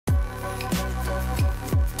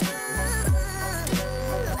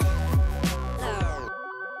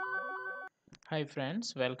Hi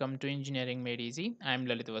friends, welcome to Engineering Made Easy. I'm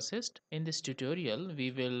Lalit Vasist. In this tutorial, we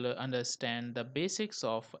will understand the basics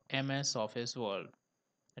of MS Office Word,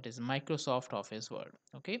 that is Microsoft Office Word.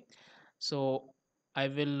 Okay, so I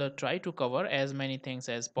will try to cover as many things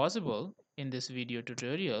as possible in this video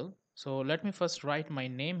tutorial. So let me first write my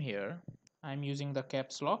name here. I'm using the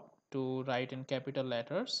caps lock to write in capital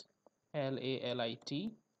letters Lalit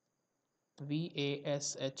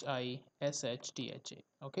Vashishth.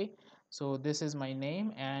 Okay, so this is my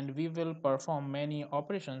name, and we will perform many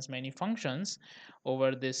operations, many functions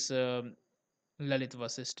over this Lalit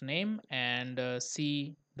Vasist name and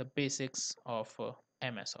see the basics of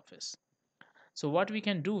MS Office. So, what we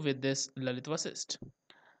can do with this Lalit Vasist?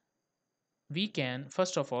 We can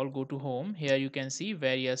first of all go to Home. Here you can see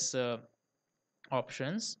various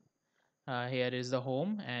options. Here is the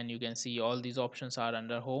home, and you can see all these options are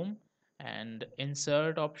under home, and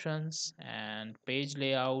insert options and page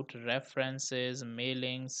layout, references,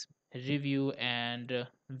 mailings, review, and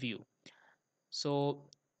view. So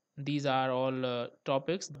these are all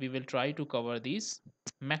topics. We will try to cover these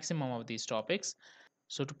maximum of these topics.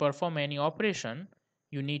 So to perform any operation,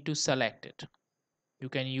 you need to select it. You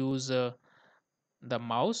can use the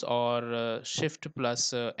mouse or shift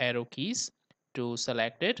plus arrow keys to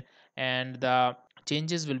select it, and the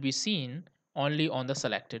changes will be seen only on the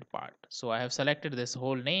selected part. So I have selected this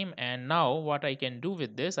whole name, and now what I can do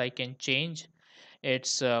with this, I can change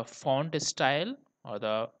its font style or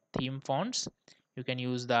the theme fonts. You can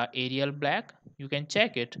use the Arial black. You can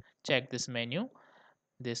check this menu,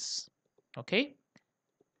 this, okay,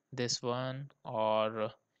 this one,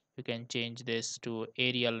 or you can change this to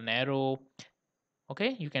Arial narrow.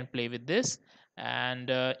 Okay, you can play with this, and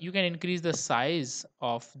you can increase the size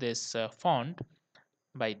of this font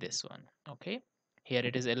by this one. Okay, here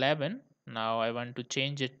it is 11. Now I want to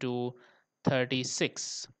change it to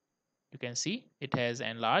 36. You can see it has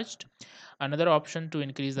enlarged. Another option to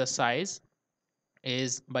increase the size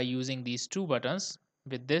is by using these two buttons.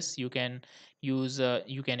 With this you can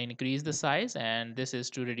you can increase the size, and this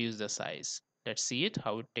is to reduce the size. Let's see it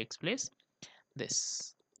how it takes place.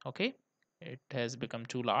 This, okay, it has become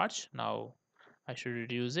too large. Now I should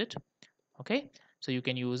reduce it. Okay, so you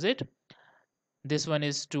can use it. This one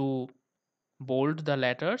is to bold the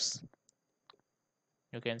letters.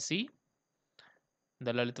 You can see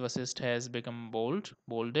the Lalit Vasist has become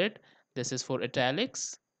bolded. This is for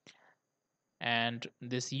italics, and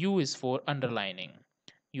this U is for underlining.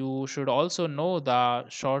 You should also know the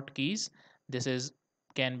short keys. This is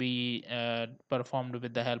can be performed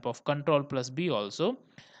with the help of Control plus B also.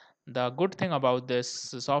 The good thing about this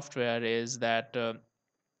software is that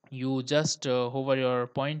you just hover your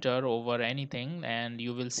pointer over anything, and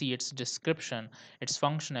you will see its description, its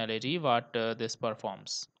functionality, what this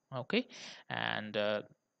performs. Okay, and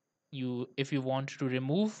you, if you want to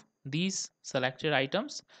remove these selected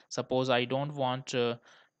items, suppose I don't want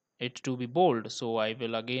it to be bold, so I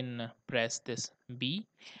will again press this B.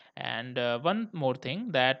 And one more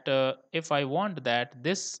thing, that if I want that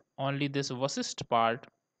this only this Vasist part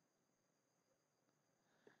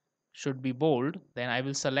should be bold, then I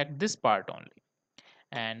will select this part only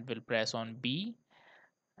and will press on B.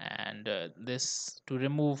 And this, to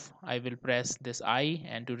remove, I will press this I,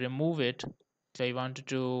 and to remove it, if I wanted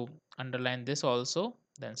to underline this also,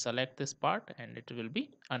 then select this part and it will be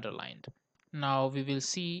underlined. Now we will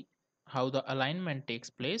see how the alignment takes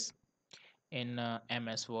place in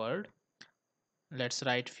MS Word. Let's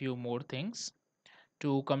write few more things.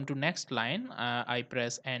 To come to next line, I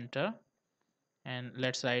press enter, and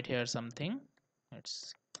let's write here something.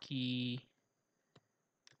 Let's key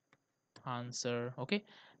answer, okay,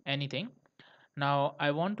 anything. Now I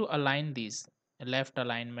want to align these, left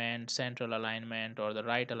alignment, central alignment, or the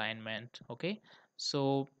right alignment. Okay,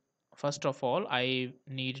 so first of all I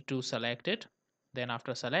need to select it. Then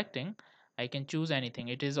after selecting, I can choose anything.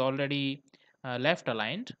 It is already left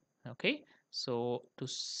aligned. Okay, so to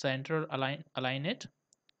center align it,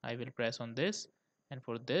 I will press on this, and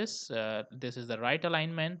for this this is the right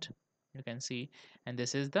alignment, you can see, and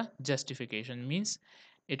this is the justification, means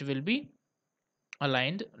it will be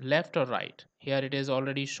aligned left or right. Here it is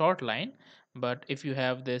already short line, but if you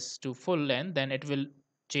have this to full length, then it will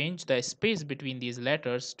change the space between these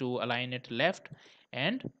letters to align it left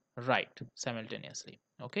and right simultaneously.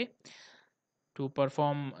 Okay, to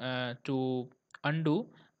perform to undo,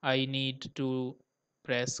 I need to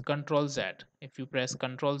press Ctrl Z. If you press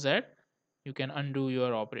Ctrl Z, you can undo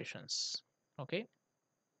your operations. Okay,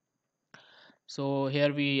 so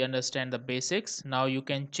here we understand the basics. Now you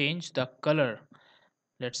can change the color.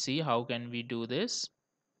 Let's see how can we do this.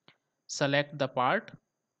 Select the part,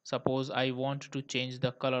 Suppose I want to change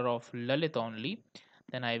the color of Lalit only,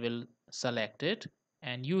 then I will select it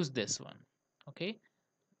and use this one. Okay,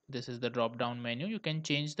 this is the drop down menu. You can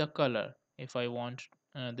change the color. If I want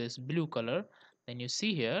this blue color, then you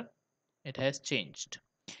see here it has changed.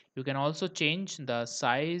 You can also change the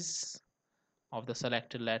size of the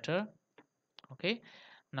selected letter. Okay,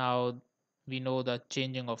 now we know the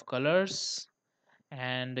changing of colors,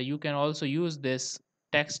 and you can also use this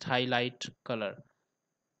text highlight color.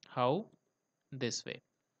 How? This way.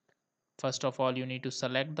 First of all, you need to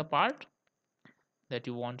select the part that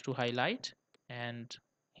you want to highlight, and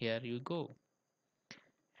here you go.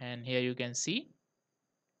 And here you can see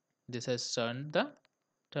this has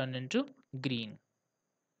turned into green.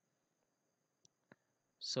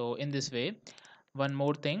 So in this way, one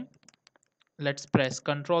more thing, let's press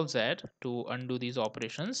Ctrl Z to undo these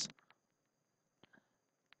operations.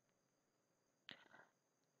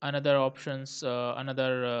 Another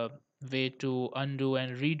way to undo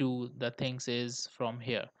and redo the things is from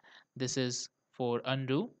here. This is for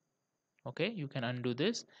undo. Okay, you can undo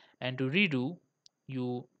this, and to redo,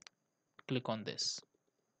 you click on this.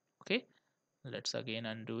 Okay, let's again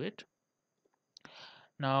undo it.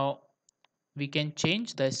 Now we can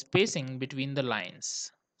change the spacing between the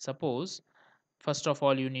lines. Suppose first of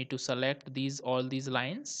all you need to select all these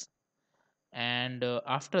lines, and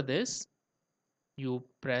after this you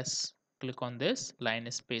click on this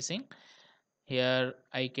line spacing. Here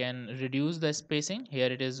I can reduce the spacing. Here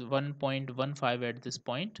it is 1.15 at this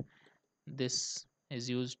point. This is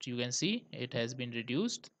used, you can see it has been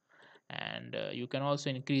reduced, and you can also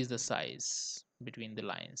increase the size between the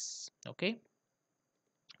lines. Okay,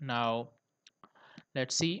 now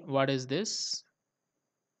let's see what is this.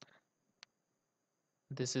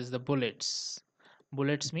 This is the bullets.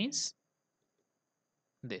 Bullets means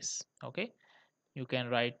this. Okay, you can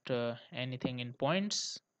write anything in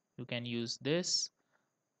points. You can use this,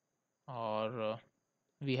 or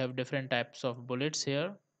we have different types of bullets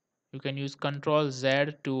here. You can use Control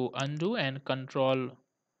Z to undo and Control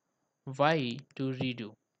Y to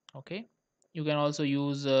redo. Okay, you can also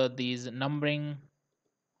use these numbering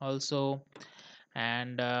also,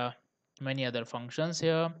 and many other functions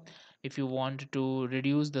here. If you want to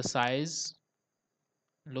reduce the size,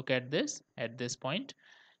 look at this point.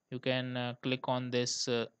 You can click on this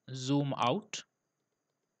zoom out.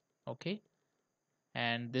 Okay,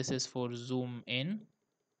 and this is for zoom in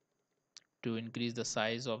to increase the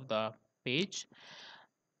size of the page.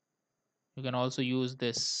 You can also use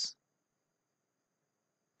this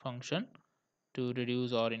function to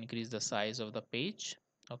reduce or increase the size of the page.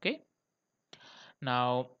 Okay,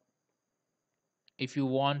 now if you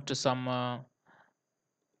want some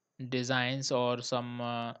designs or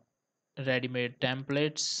some ready-made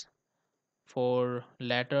templates for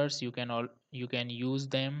letters, you can use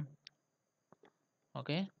them.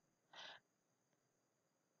 Okay,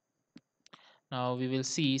 now we will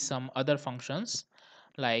see some other functions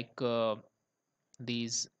like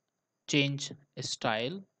these change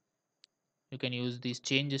style. You can use these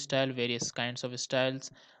change style. Various kinds of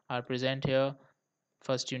styles are present here.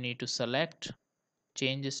 First you need to select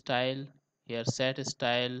change style. Here set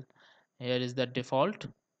style. Here is the default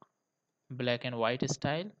black and white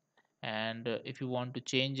style, and if you want to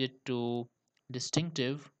change it to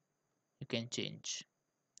distinctive, you can change.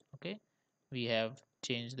 Okay, we have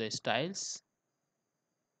changed the styles,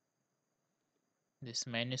 this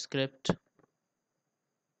manuscript,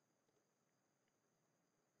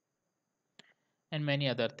 and many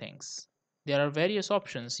other things. There are various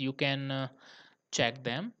options. You can check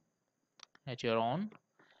them at your own.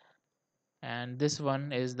 And this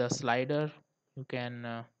one is the slider. You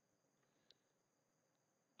can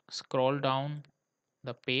scroll down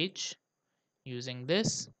the page using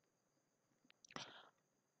this,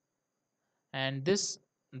 and this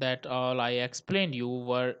that all I explained you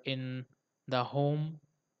were in the home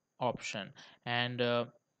option, and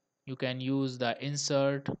you can use the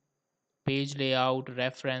insert, page layout,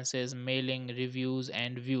 references, mailing, reviews,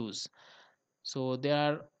 and views. So there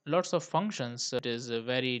are lots of functions. It is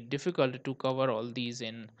very difficult to cover all these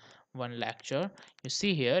in one lecture. You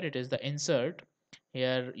see here it is the insert.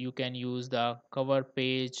 Here you can use the cover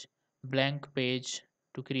page, blank page,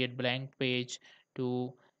 to create blank page,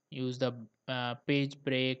 to use the page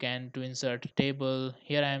break, and to insert table.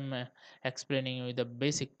 Here I am explaining you the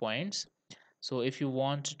basic points. So if you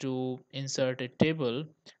want to insert a table,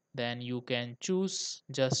 then you can choose,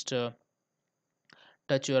 just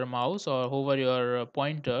touch your mouse or hover your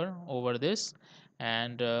pointer over this,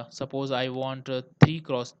 and suppose I want a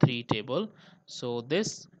 3x3 table, so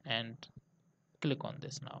this, and click on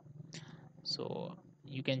this now. So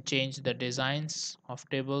You can change the designs of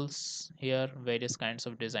tables here. Various kinds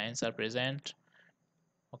of designs are present.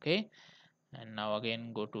 Okay, and now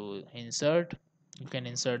again go to insert. You can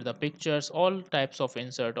insert the pictures. All types of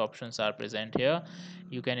insert options are present here.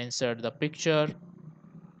 You can insert the picture.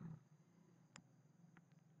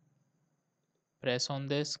 Press on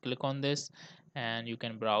this, click on this, and you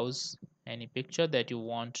can browse any picture that you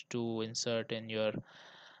want to insert in your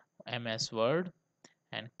MS Word.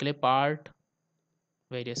 And clip art,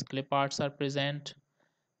 various clip arts are present.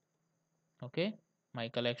 Okay, my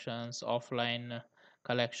collections, offline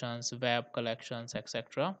collections, web collections,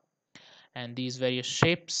 etc. And these various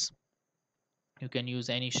shapes, you can use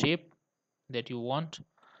any shape that you want.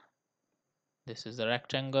 This is the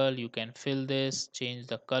rectangle. You can fill this, change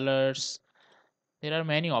the colors. There are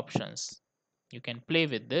many options. You can play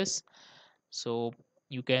with this. So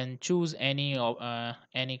you can choose any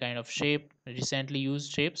kind of shape, recently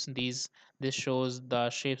used shapes. This shows the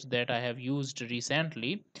shapes that I have used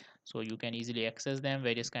recently, so you can easily access them.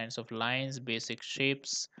 Various kinds of lines, basic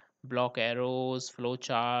shapes, block arrows, flow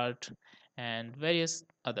chart, and various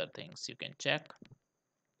other things. You can check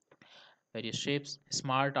various shapes.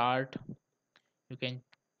 Smart art, you can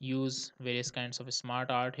use various kinds of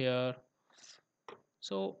smart art here.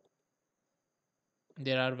 So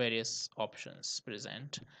there are various options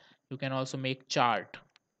present. You can also make chart.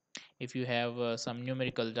 If you have some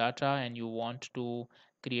numerical data and you want to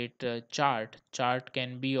create a chart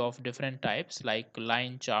can be of different types like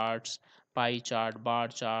line charts, pie chart, bar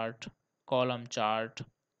chart, column chart,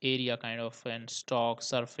 area kind of, and stock,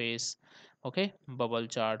 surface. Okay, bubble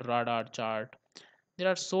chart, radar chart. There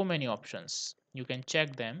are so many options, you can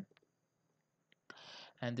check them.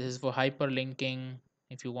 And this is for hyperlinking.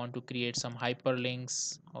 If you want to create some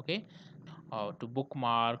hyperlinks, okay, to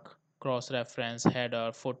bookmark, cross reference,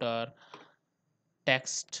 header, footer,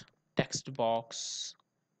 text box,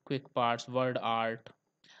 quick parts, word art.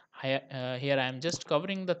 Here I am just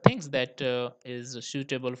covering the things that is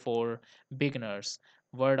suitable for beginners.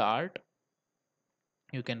 Word art,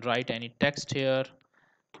 you can write any text here.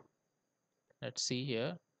 Let's see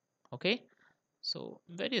here. Okay, so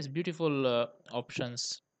various beautiful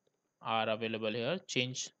options are available here.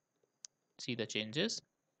 See the changes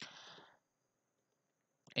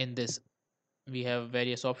in this. We have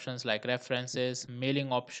various options like references,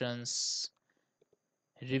 mailing options,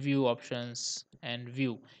 review options, and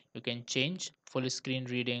view. You can change full screen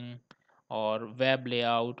reading or web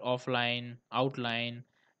layout, offline, outline,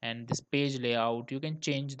 and this page layout. You can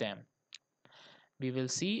change them. We will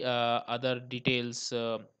see other details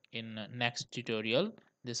in next tutorial.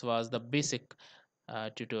 This was the basic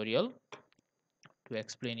tutorial to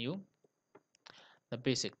explain you the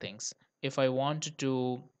basic things. If I want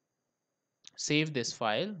to save this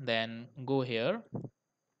file, then go here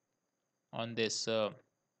on this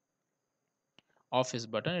office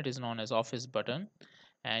button. It is known as office button,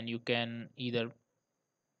 and you can either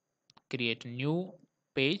create new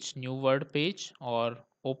word page, or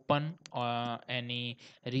open any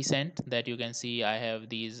recent that you can see. I have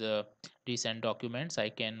these recent documents, I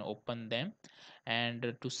can open them.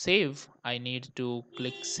 And to save, I need to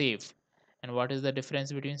click save. And what is the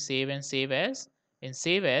difference between save and save as? In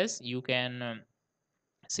save as, you can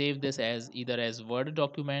save this as either as word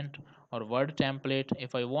document or word template.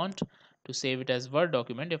 If I want to save it as word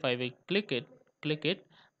document, if I will click it,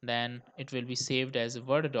 then it will be saved as a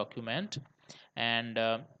word document. And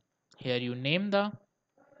here you name the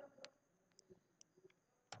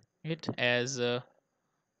it as a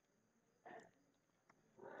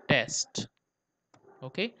test.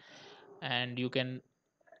 Okay, and you can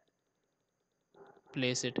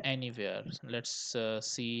place it anywhere. Let's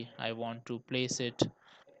see, I want to place it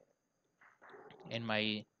in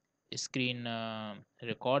my screen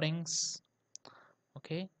recordings.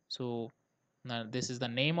 Okay, so now this is the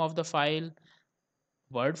name of the file,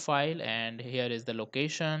 word file, and here is the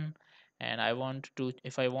location. And I want to,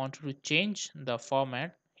 if I want to change the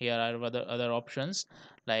format, here are other options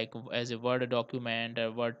like as a word document,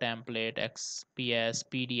 a word template, xps,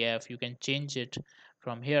 pdf. You can change it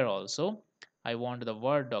from here also. I want the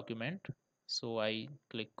word document, so I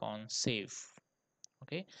click on save.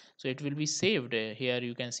 Okay, so it will be saved. Here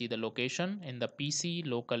you can see the location in the pc,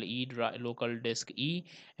 local disk e,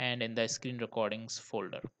 and in the screen recordings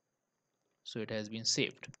folder. So it has been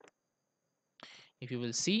saved. If you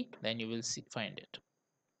will see, then you will find it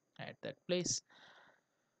at that place.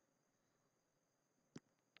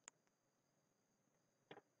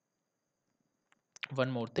 One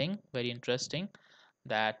more thing very interesting,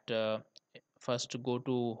 that first go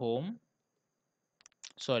to home,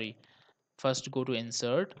 sorry, first go to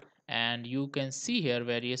insert, and you can see here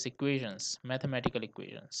various equations, mathematical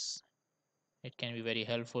equations. It can be very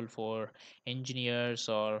helpful for engineers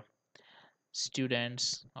or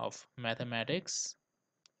students of mathematics.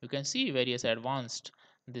 You can see various advanced.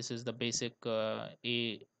 This is the basic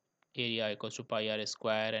a area equals to pi r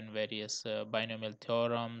square, and various binomial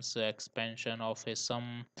theorems, expansion of a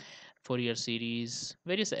sum, Fourier series,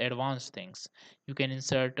 various advanced things. You can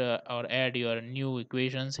insert or add your new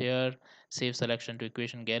equations here, save selection to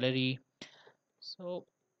equation gallery. So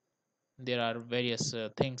there are various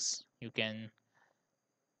things you can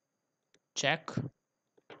check.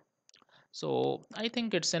 So I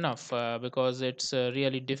think it's enough because it's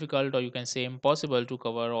really difficult, or you can say impossible, to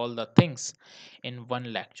cover all the things in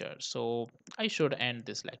one lecture. So I should end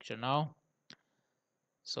this lecture now.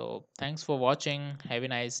 So thanks for watching. Have a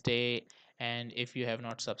nice day. And if you have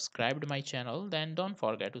not subscribed my channel, then don't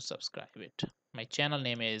forget to subscribe it. My channel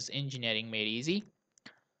name is Engineering Made Easy.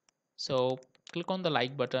 So click on the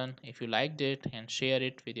like button if you liked it and share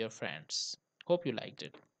it with your friends. Hope you liked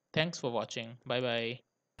it. Thanks for watching. Bye bye.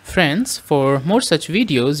 Friends, for more such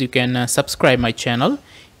videos, you can subscribe my channel,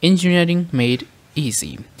 Engineering Made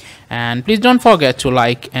Easy. And please don't forget to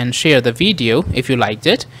like and share the video if you liked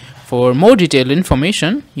it. For more detailed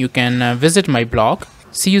information, you can visit my blog.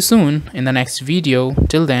 See you soon in the next video.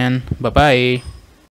 Till then, bye bye.